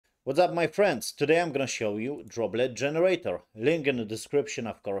What's up, my friends? Today I'm gonna show you droplet generator. Link in the description,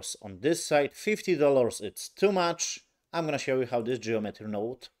 of course. On this site, $50, it's too much. I'm gonna show you how this geometry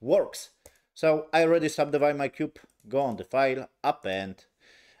node works. So I already subdivide my cube. Go on the file, append,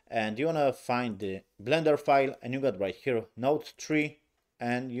 and you wanna find the Blender file, and you got right here node 3,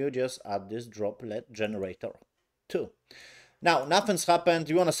 and you just add this droplet generator 2. Now, nothing's happened.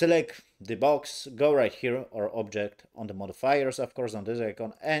 You want to select the box, go right here, or object on the modifiers, of course, on this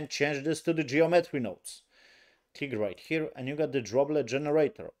icon, and change this to the geometry nodes. Click right here, and you got the droplet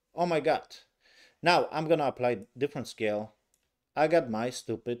generator. Oh my god. Now, I'm going to apply different scale. I got my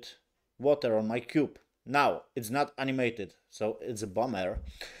stupid water on my cube. Now, it's not animated, so it's a bummer.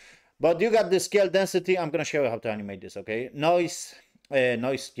 But you got the scale density. I'm going to show you how to animate this, okay? Noise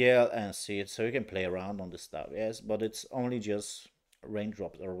scale and seed, so you can play around on this stuff, yes, but it's only just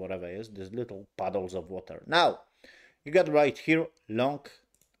raindrops or whatever it is, these little puddles of water. Now you got right here long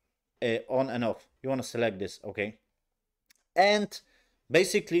on and off. You want to select this, okay, and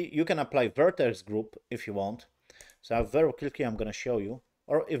basically you can apply vertex group if you want. So very quickly I'm gonna show you,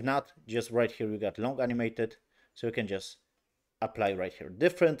 or if not, just right here you got long animated, so you can just apply right here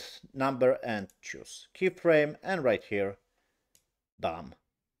different number and choose keyframe, and right here bam,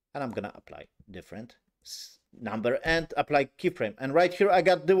 and I'm gonna apply different number and apply keyframe, and right here I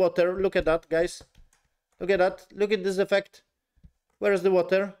got the water. Look at that, guys, look at that, look at this effect. Where is the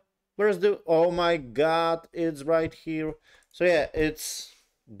water? Where is the, oh my god, it's right here. So yeah, it's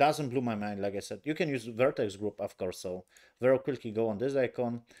doesn't blow my mind. Like I said, you can use vertex group, of course. So very quickly go on this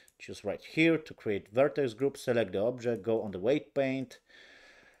icon, choose right here to create vertex group, select the object, go on the weight paint,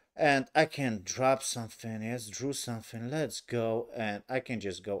 and I can drop something, yes, drew something, let's go, and I can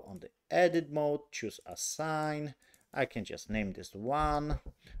just go on the edit mode, choose assign, I can just name this one,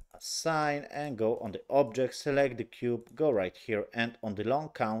 assign, and go on the object, select the cube, go right here, and on the long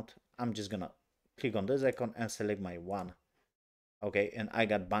count, I'm just gonna click on this icon and select my one, okay, and I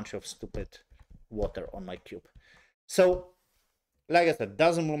got a bunch of stupid water on my cube. So, like I said,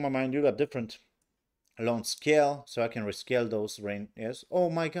 doesn't blow my mind, you got different long scale, so I can rescale those rain. Yes, oh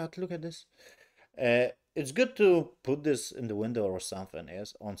my god, look at this. It's good to put this in the window or something,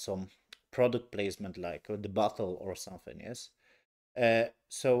 yes, on some product placement like the bottle or something, yes.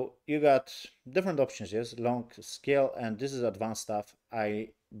 So you got different options, yes, long scale, and this is advanced stuff. I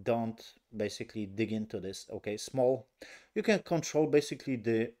don't basically dig into this, okay. Small, you can control basically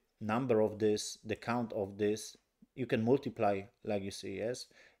the number of this, the count of this. You can multiply, like you see, yes.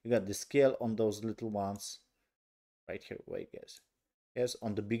 You got the scale on those little ones right here. Wait, guys, yes,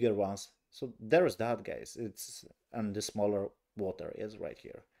 on the bigger ones. So there's that, guys. It's on the smaller water is right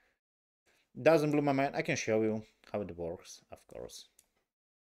here. Doesn't blow my mind. I can show you how it works, of course,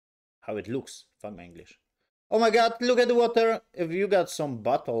 how it looks. Fuck my English. Oh my god, look at the water. If you got some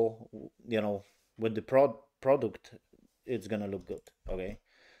bottle, you know, with the product, it's gonna look good, okay,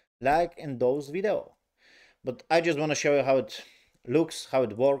 like in those video. But I just want to show you how it looks, how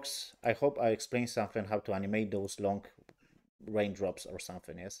it works. I hope I explained something how to animate those long raindrops or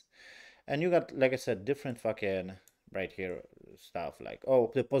something, yes. And you got, like I said, different fucking right here stuff like,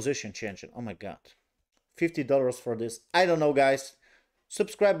 oh, the position changing. Oh my god, $50 for this. I don't know, guys.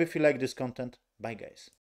 Subscribe if you like this content. Bye, guys.